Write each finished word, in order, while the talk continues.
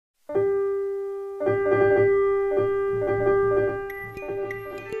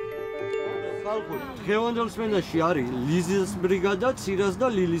დღევანდელ სმენაში არის ლიზის ბრიგადა, ცირას და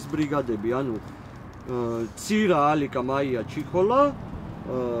ლილის ბრიგადები, ანუ ცირა, ალიკა, მაია, ჩიქოლა,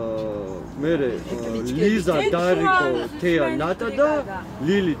 მერე ლიზა, დარიკო, თეა, ნატა და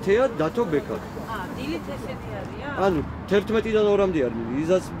ლილი, თეა, დათო, ბექა. დილით ესეთი არიან? ანუ 11-დან 2-მდე არის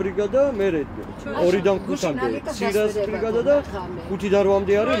ლიზას ბრიგადა, მერე 2-დან 5-მდე ცირას ბრიგადა და 5-დან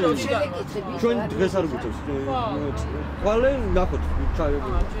 8-მდე არის ლილი. ჩვენ დღეს არ გვიწევს. ყვალე ნახოთ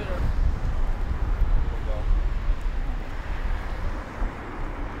ჩაიგო.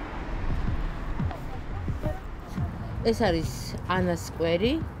 ეს არის ანას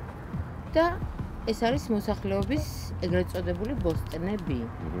სკვერი და ეს არის მოსახლეობის ეგრეთ წოდებული ბოსტნები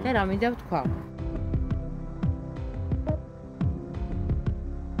და რა მინდა ვთქვა.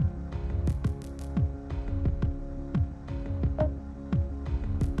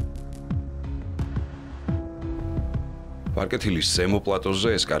 პარკეთილის ზემო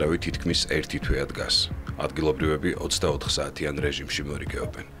პლატოზე ეს კარავი თითქმის 1 თვეა დგას. ადგილობრივები 24 საათიან რეჟიმში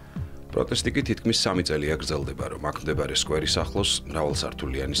მორიგეობენ. პროტესტი კი თითქმის 3 წელია გრძელდება, რომ აქ მდებარე სკვერის ახლოს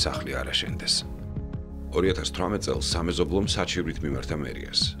მრავალსართულიანი სახლი არ აშენდეს. 2018 წელს სამეზობლომ საჩივრით მიმართა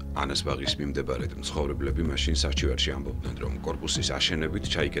მერიას. ანას ბაღის მიმდებარედ მცხოვრებლები მაშინ საჩივარში ამბობდნენ, რომ კორპუსის აშენებით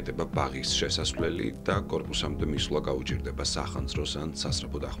ჩაიკეტება ბაღის შესასვლელი და კორპუსამდე მისვლა გაუჭირდება სახანძროს ან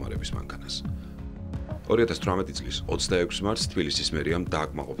სასწრაფო დახმარების მანქანას. 2018 წლის 26 მარტს თბილისის მერიამ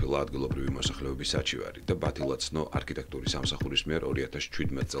დააკმაყოფილა ადგილობრივი მოსახლეობის საჩივარი და ბათილაცნო არქიტექტურის სამსახურის მიერ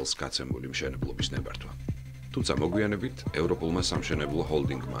 2017 წელს გაცემული მშენებლობის ნებართვა. თუმცა მოგვიანებით ევროპულმა სამშენებლო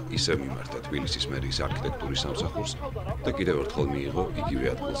ჰოლდინგმა ისევ მიმართა თბილისის მერიის არქიტექტურის სამსახურს და კიდევ ერთხელ მიიღო იგივე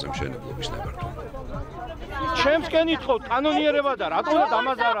ადგილზე მშენებლობის ნებართვა. ჩემსკენ ითხოვთ კანონიერება და რატომ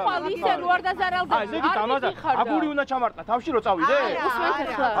დამაზარა? ისე რო არ დაზარავდა. აი, ზეგი დამაზარა. აგური უნდა ჩამარტყა, თავში რო წავიდე? უსმენთ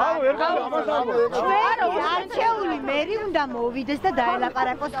ახლა. აუ, ვერ გამაზარდა. ჩვენ არჩეული მერი უნდა მოვიდეს და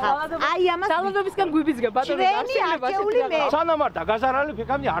დაელაპარაკოს ხალხს. აი ამას ძალადობისგან გვიბიძგა ბატონო და არ შეიძლება ასეთი. სანამ არ დაგაზარალებ,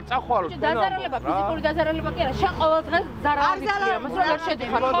 ეკამი არ წახვალო. დაზარალება, ფიზიკური დაზარალება კი არა, შენ ყოველ დღეს ზარავი ხდი ამას რომ ვერ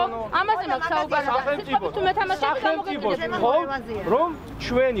შედიხარ, ხო? ამაზე მაქვს საუბარი. სახელმწიფო რომ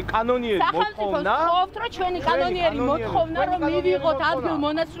ჩვენი კანონიერი მოთხოვნა ხოვთ რომ ჩვენი კანონიერი მოთხოვნა რომ მივიღოთ ადგილ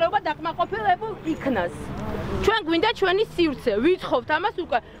მონაცვლეობა დაკმაყოფილებულ იქნას. ჩვენ გვინდა ჩვენი სივრცე, ვითხოვთ ამას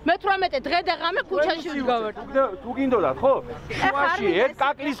უკვე მე-18 დღე და ღამე ქუჩაში ვდგავართ. თუ გინდოდათ, ხო? შუაში ერთ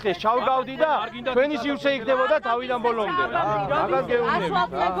კაკლის ხეს ჩავგავდი და ჩვენი სივრცე იქნებოდა თავიდან ბოლომდე. მაგას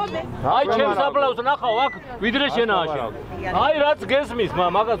გეუბნები. აი, ჩემს აპლაუს ნახავ აქ, ვიდრე შენააში. აი, რაც გესმის,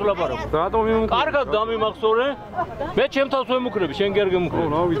 მაგას ვლაპარაკობ. რატომ კარგად დამიმახსოვრე. მე ჩემ თავს ვემუქრები, შენ გერ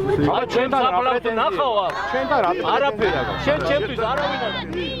გემუქრები. აი, ჩემს აპლაუს ნახავ აქ. შენ და რა? არაფერი აქ. შენ ჩემთვის არავინ არ.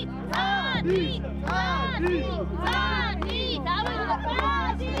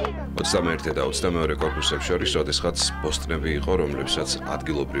 21 და 22 კორპუსებს შორის ოდესღაც პოსტნები იყო, რომლებსაც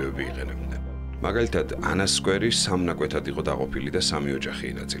ადგილობრივები იყენებდნენ. მაგალითად, ანას სკვერი სამნაკვეთად იყო დაყოფილი და 3 ოჯახი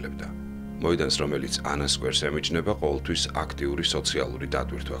ინაწილებდა. მოედანს, რომელიც ანას სკვერს ემიჯნება, ყოველთვის აქტიური სოციალური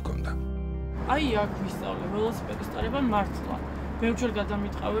დატვირთვა ჰქონდა. აი, აქ ვისწავლე ველოსიპედის ტარება მართლა. ბევრჯერ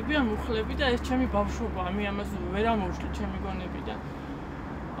გადამიტყავებიან მუხლები და ეს ჩემი ბავშვობაა, მე ამას ვერ ამოვშლი ჩემი გონებიდან.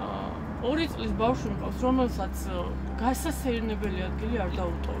 2 წლის ბავშვი მყავს, რომელსაც გასასეირნებელი ადგილი არ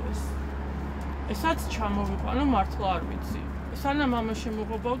დაუტოვეს. ესაც ჩამოვიყვანო, მართლა არ ვიცი. სანამ ამას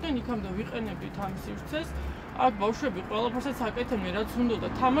შემოღობავდნენ, იქამდე ვიყენებდით ამ სივრცეს. აქ ბავშვები ყველაფერსაც აკეთებდნენ, რაც უნდოდა,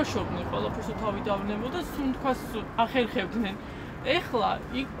 თამაშობდნენ, ყველაფერს თავი დავნებოდა, სუნთქვას ახერხებდნენ. ეხლა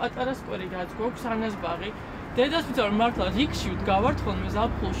იქ პატარა სკვერი რაც გვაქვს, ანას ბაღი. დედას ვიცი რომ მართლა რიგში ვდგავართ ხოლმე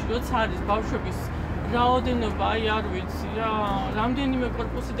ზაფხულში, როცა არის ბავშვების რაოდენობა, აი არ ვიცი რა, რამდენიმე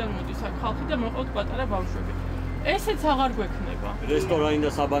კორპუსიდან მოდის აქ ხალხი და მოყავთ პატარა ბავშვები. ესეც აღარ გვექნება. რესტორანი და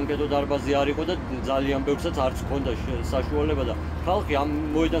საბანკეტო დარბაზი არ იყო და ძალიან ბევრსაც არც ჰქონდა საშუალება და ხალხი ამ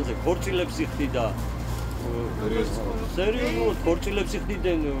მოედანზე ქორწილებს იხდიდა. სერიოზულად ქორწილებს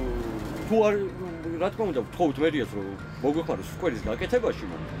იხდიდნენ თუ არ რა თქმა უნდა ვთხოვთ მერიას რომ მოგვეხმაროს სკვერის გაკეთებაში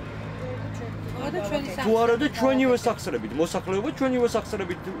თუ არა და ჩვენივე სახსრებით მოსახლეობა ჩვენივე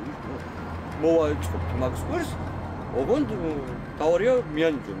სახსრებით მოვაწყობთ მაგ სკვერს ოღონდ თავარია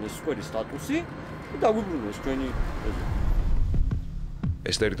მიანიჭონ ეს სკვერის სტატუსი და დაგვიბრუნოს ჩვენი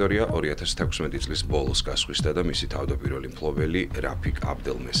ეს ტერიტორია 2016 წლის ბოლოს გასხვისდა და მისი თავდაპირველი მფლობელი რაფიკ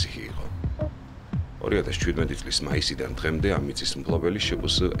აბდელმესიჰი იყო. 2017 წლის მაისიდან დღემდე ამ მიწის მფლობელი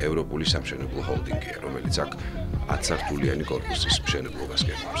შპს ევროპული სამშენებლო ჰოლდინგია, რომელიც აქ 10 სართულიანი კორპუსის მშენებლობას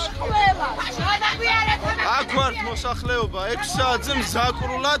გეგმავს. აქ ვართ მოსახლეობა 6 საათზე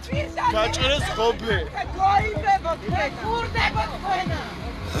მზაკრულად გაჭრეს ღობე.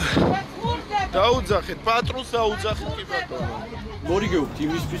 დაუძახეთ, პატრულს დაუძახეთ კი ბატონო. მორიგეობთ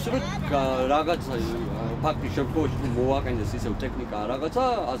იმისთვის, რომ რაღაცა ფაქტის შემთხვევაში თუ მოვაყენდეს ისევ ტექნიკა რაღაცა,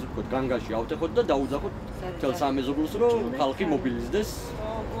 ასე ვთქვათ, განგაში ავტეხოთ და დაუძახოთ თელ სამეზობლოს, რომ ხალხი მობილიზდეს.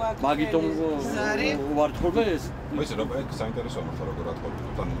 მაგიტომ ვარცხობ ეს. მოიცა რომ ეგ საინტერესოა მოხდა როგორ რა თქმა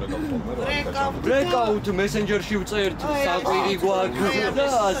უნდა, ბრეკაუტ მესენჯერში ვწერთ, საკვირი გვაქვს და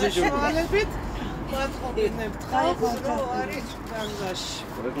ასე შევალებით ვაწყობინებთ ხალხს რომ არის განგაში.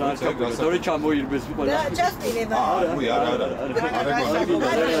 დორე ჩამოირბეს ყველა. დაჭასტილება.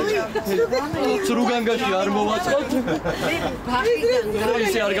 სრუ განგაში არ მოვაწყოთ.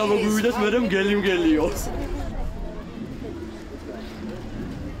 ისე არ გამოგვივიდეს, მე მგელიო.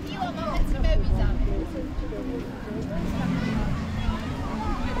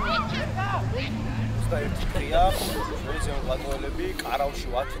 ერთი დღეა ჩვენი ზემოყალიბები კარავში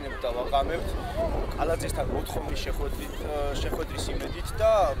ვათინებთ და ვაყამებთ კალაძესთან მოთხოვნის შეხვედრის იმედით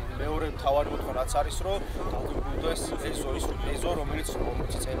და მეორე მთავარი მოთხოვნაც არის რომ დაგვიგვიდეს ეზო რომელიც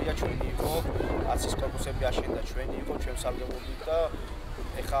 40 წელია ჩვენი იყო აცის კორპუსები აშენდა ჩვენი იყო ჩვენ სარგებლობდით და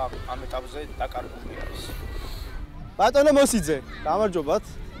ეხა ამ ეტაპზე დაკარგული არის ბატონო მოსიძე გამარჯობათ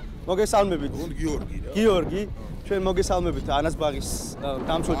მოგესალმებით გიორგი ჩვენ მოგესალმებით ანას ბაღის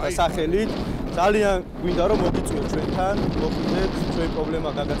დამცველთა სახელით ძალიან გვინდა რომ მოგიწვიოთ ჩვენთან მოგვიდეთ ჩვენ პრობლემა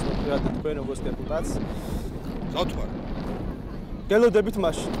გაგაცნობთ თქვენ როგორც დეპუტატს გავთვალ გელოდებით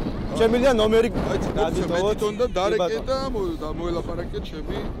მაშინ შემიძლია ნომერი გადიდოთ და დარეკე და მოელაპარაკე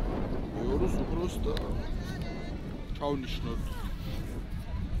ჩემი მეორის უბროს და ჩავნიშნოთ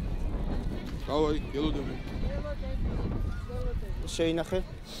დავაი გელოდები შეინახე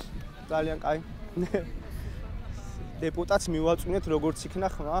ძალიან კაი დეპუტატს მივაწვინეთ როგორც იქნა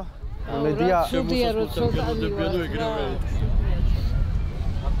ხმა მედია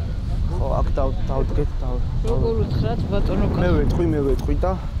ხო აქ დავდგეთ როგორ უთხრათ ბატონო მე ვეთყვი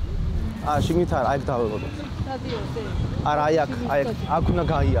და შიგნით არა აქ დავებოდეთ არა აქ უნდა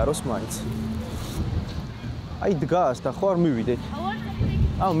გაიაროს მაინც აი დგას და ხო არ მივიდეთ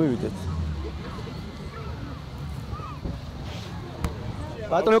მივიდეთ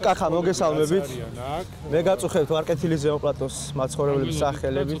ბატონო კახა მოგესალმებით მე გაწუხებთ ვარკეთილი ზემოპლატოს მაცხოვრებლების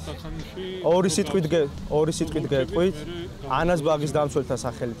სახელებით ორი სიტყვით გეტყვით ანას ბაღის დამცველთა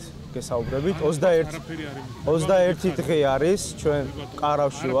სახელით გესაუბრებით 21 დღე არის ჩვენ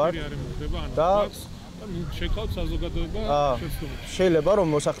კარავში ვარ და შეკავთ საზოგადოება შეცდომაში. შეიძლება რომ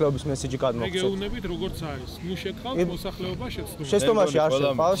მოსახლეობის მესიჯი გადმოგცეთ. გეუბნებით როგორც არის. ნუ შეკავთ მოსახლეობა შეცდომაში. შეცდომაში არ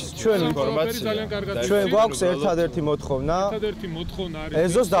შეყავს ჩვენ ინფორმაცია. ჩვენ გვაქვს ერთადერთი მოთხოვნა. ერთადერთი მოთხოვნა არის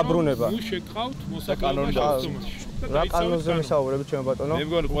ეზოს დაბრუნება. ნუ შეკავთ მოსახლეობა შეცდომაში. რა კანონზე ვისაუბრებით ჩვენ ბატონო? მე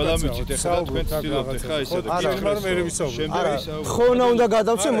მგონი ყველა მიცით ახლა და თქვენ ცდილობთ ახლა ისე და მე ვისაუბრებ. ხონა უნდა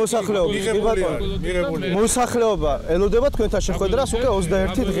გადავცე მოსახლეობის კი ბატონო. მოსახლეობა ელოდება თქვენთან შეხვედრას უკვე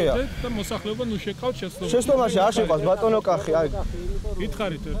 21 დღეა. და მოსახლეობა ნუ შეკავთ შეცდომაში არ შეყვას ბატონო კახი აი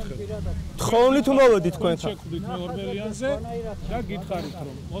გითხარით ერთხელ თხოვნით მოვედით თქვენთან შეხვდით მე ორბელიანზე და გითხარით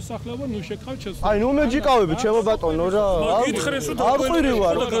რომ მოსახლეობა ნუ შეკავთ შეცდომაში აი ნუ მეჯიკავები ჩემო ბატონო რა არ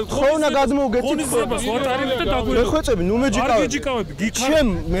ყვირივარ ხოვნა გადმოვგეთით მე ხვეწები ნუ მეჯიკავები ჩემ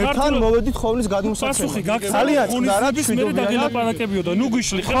მერთან მოვედით ხოვნის გადმოსაცემად ძალიან წყარად შვიდობიანად დაელაპარაკებიო და ნუ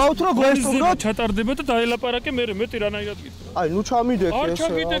გვიშლი ხავთ რომ გვესტუმროთ ჩატარდება და დაელაპარაკე მე მეტი რანაირად გითხრა აი ნუ ჩამიდეთ ეს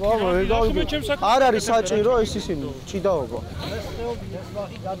არ არის საჭირო ეს ისინი ჭიდაობა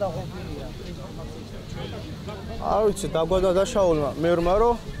არ ვიცი დაგვადაშაულმა მერმა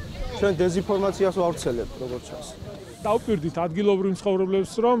რომ ჩვენ დეზინფორმაციას ვავრცელებთ როგორც ჩანს დავპირდით ადგილობრივ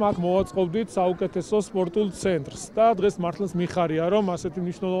მცხოვრებლებს რომ აქ მოვაწყობდით საუკეთესო სპორტულ ცენტრს და დღეს მართლაც მიხარია რომ ასეთი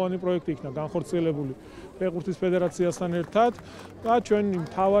მნიშვნელოვანი პროექტი იქნა განხორციელებული ფეხბურთის ფედერაციასთან ერთად და ჩვენი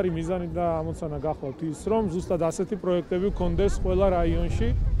მთავარი მიზანი და ამოცანა გახლავთ ის რომ ზუსტად ასეთი პროექტები გქონდეს ყველა რაიონში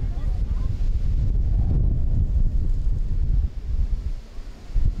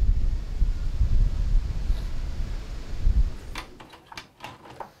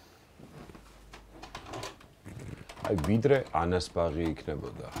აი ვიდრე ანას ბაღი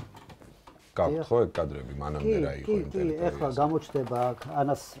იქნებოდა. გაქვთ ხო ეგ კადრები მანამდე რა იყო იმ ტერიტორიაზე? კი, ეხლა გამოჩნდება აქ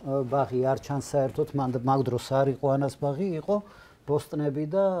ანას ბაღი არ ჩანს საერთოდ, მაგ დროს არ იყო ანას ბაღი, იყო ბოსტნები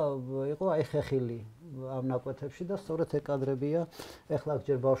და იყო აი ხეხილი ამ ნაკვეთებში და სწორედ ეგ კადრებია. ეხლა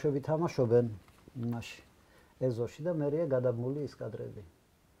ჯერ ბავშვები თამაშობენ იმაში ეზოში და მერია გადაბმული ის კადრები.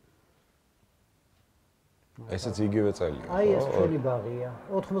 ესეც იგივე წელია. აი ეს ჩვენი ბაღია,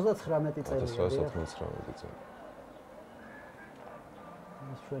 99 წელია. 1999 წელი.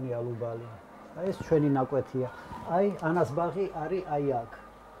 ეს ჩვენი ალუბალი. აი ეს ჩვენი ნაკვეთია. აი ანას ბაღი არის აი აქ.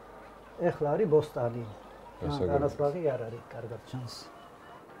 ეხლა არის ბოსტანი. ანას ბაღი არ არის, კარგად ჩანს.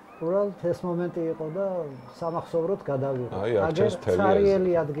 უბრალოდ ეს მომენტი იყო და სამახსოვროდ გადავიღო. აი არ ჩანს თელი.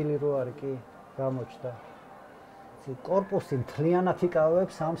 სარიელი ადგილი რო არის კი. გამოჩნდა. კორპუსი მთლიანად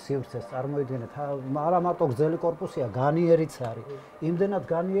იკავებს ამ სივრცეს, წარმოიდგინეთ, არა მარტო გრძელი კორპუსია, განიერიც არის. იმდენად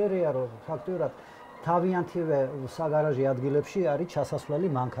განიერია, რომ ფაქტიურად თავიანთივე საგარაჟე ადგილებში არის ჩასასვლელი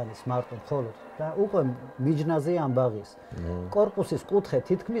მანქანის მარტო მხოლოდ და უკვე მიჯნაზე ამ ბაღის. კორპუსის კუთხე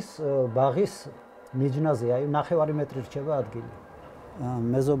თითქმის ბაღის მიჯნაზე, აი 9 მეტრი რჩება ადგილი.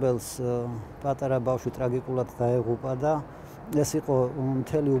 მეზობელს პატარა ბავშვი ტრაგიკულად დაეღუპა და ეს იყო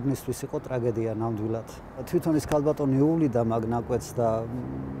მთელი უბნისთვის იყო ტრაგედია ნამდვილად. თვითონ ის ქალბატონი უვლიდა მაგ ნაკვეთს და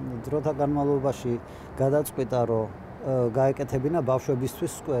დროთა განმავლობაში გადაწყვიტა რომ გაეკეთებინა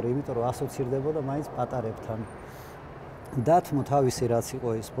ბავშვებისთვის სკვერი, იმიტომ რომ ასოცირდებოდა მაინც პატარებთან. დათმო თავისი რაც იყო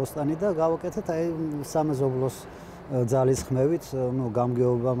ის ბოსტანი და გავაკეთეთ აი სამეზობლოს ძალისხმევით,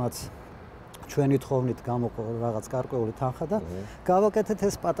 გამგეობამაც ჩვენი თხოვნით გამოყო რაღაც გარკვეული თანხა და გავაკეთეთ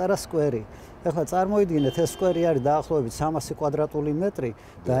ეს პატარა სკვერი. ეხლა წარმოიდგინეთ ეს სკვერი არის დაახლოებით 300 კვადრატული მეტრი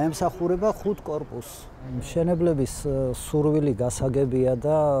და ემსახურება 5 კორპუსს. მშენებლების სურვილი გასაგებია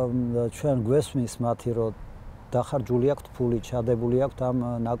და ჩვენ გვესმის მათი რომ დახარჯული აქვთ ფული, ჩადებული აქვთ ამ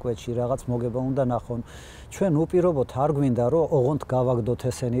ნაკვეთში, რაღაც მოგება უნდა ნახონ. ჩვენ უპირობოდ არ გვინდა რომ ოღონდ გავაგდოთ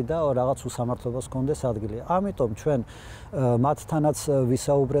ესენი და რაღაც უსამართლობას გქონდეს ადგილი. ამიტომ ჩვენ მათთანაც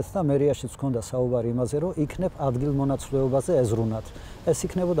ვისაუბრეთ და მერიაშიც გქონდა საუბარი იმაზე, რომ იქნებ ადგილმონაცვლეობაზე ეზრუნათ. ეს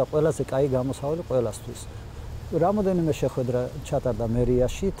იქნებოდა ყველაზე კაი გამოსავალი ყველასთვის. რამოდენიმე შეხვედრა ჩატარდა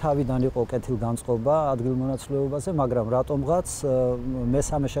მერიაში, თავიდან იყო კეთილგანწყობა ადგილმონაცვლეობაზე, მაგრამ რატომღაც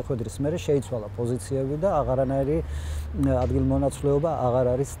მესამე შეხვედრის მერე შეიცვალა პოზიციები და აღარანაირი ადგილმონაცვლეობა აღარ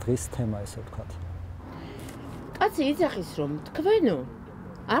არის დღის თემა, ესე ვთქვათ. კაცი იძახის რომ თქვენო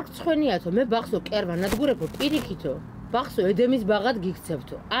არ გწვენიათო, მე ბაღსო კერვანადგურებო პირიქითო, ბაღსო ედემის ბაღად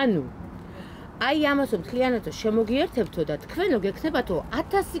გიქცევთო. ანუ აი ამასო მთლიანადო შემოგიერთებთო და თქვენო გექნებათო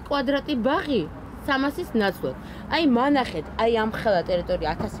 1000 კვადრატი ბაღი 300-ის ნაცვლად. აი მანახეთ, აი ამ ხელა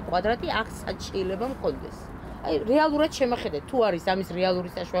ტერიტორია 1000 კვადრატი აქ საჭიროება მქონდეს. აი რეალურად შემახედეთ, თუ არის ამის რეალური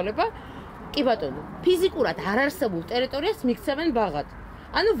საშუალება, კი ბატონო, ფიზიკურად არ არსებულ ტერიტორიას მიქცევენ ბაღად.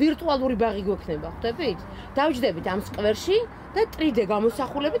 ანუ ვირტუალური ბაღი გვექნება, ხვდებით? დავჯდებით ამ სკვერში და 3D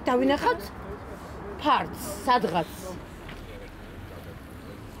გამოსახულებით დავინახავთ ფართს, სადღაც.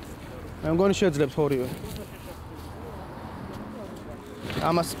 მე მგონი შეძლებთ ორივე.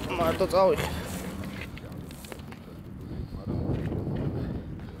 ამას მარტო წავიხე.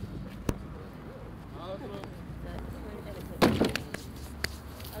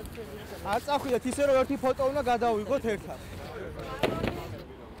 არ წახვიდეთ ისე რომ ერთი ფოტო უნდა გადავიღოთ ერთად.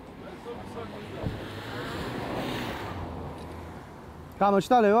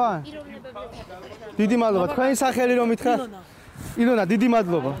 გამოჩნდა ლევან? დიდი მადლობა. თქვენი სახელი რომ მითხრა? ილონა, დიდი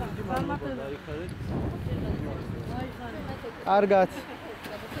მადლობა. კარგად.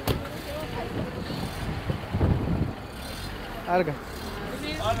 კარგად.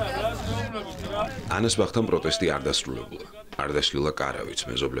 ანას ბაღთან პროტესტი არ დასრულებულა. არ დასრულა კარავიც,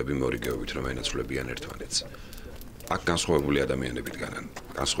 მეზობლები მორიგეობით რომ ენაცვლებიან ერთმანეთს. აქ განსხვავებული ადამიანები დგანან,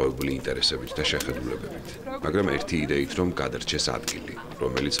 განსხვავებული ინტერესებით და შეხედულებებით. მაგრამ ერთი იდეით რომ გადარჩეს ადგილი,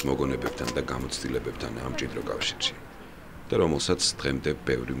 რომელიც მოგონებებთან და გამოცდილებებთან ამჭიდრო კავშირში და რომელსაც დღემდე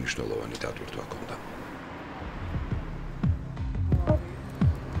ბევრი მნიშვნელოვანი დატვირთვა ჰქონდა.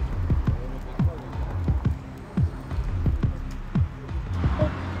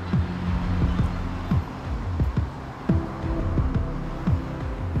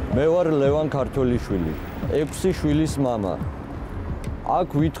 მე ვარ ლევან ქართველიშვილი, 6 შვილის მამა. აქ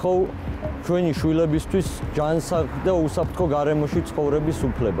ვითხოვ ჩვენი შვილებისთვის ჯანსაღ და უსაფრთხო გარემოში ცხოვრების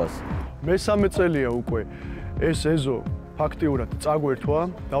უფლებას. მესამე წელია უკვე ეს ეზო ფაქტიურად წაგვერთვა,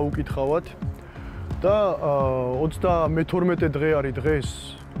 დაუკითხავად და 32 დღე არის დღეს,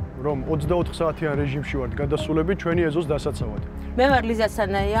 რომ 24 საათიან რეჟიმში ვართ გადასულები ჩვენი ეზოს დასაცავად. მე ვარ ლიზა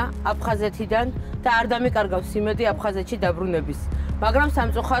სანაია, აფხაზეთიდან და არ დამიკარგავს იმედი აფხაზეთში დაბრუნების. მაგრამ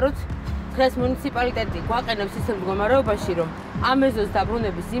სამწუხაროდ დღეს მუნიციპალიტეტი გვაყენებს ისეთ მდგომარეობაში, რომ ამ ეზოს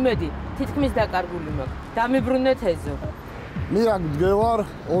დაბრუნების იმედი თითქმის დაკარგული მაქვს. დამიბრუნეთ ეზო. მე აქ მდგევარ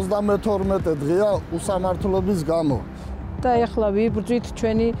 32 დღეა უსამართლობის გამო. და ეხლა ვიბრძვით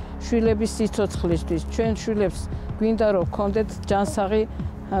ჩვენი შვილების სიცოცხლისთვის. ჩვენ შვილებს გვინდა რომ გქონდეთ ჯანსაღი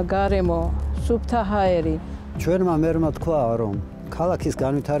გარემო, სუფთა ჰაერი. ჩვენმა მერმა თქვა, რომ ქალაქის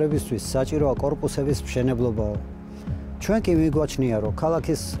განვითარებისთვის საჭიროა კორპუსების მშენებლობაო. ჩვენ კი მიგვაჩნია, რომ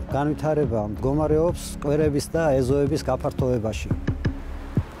ქალაქის განვითარება მდგომარეობს სკვერების და ეზოების გაფართოებაში.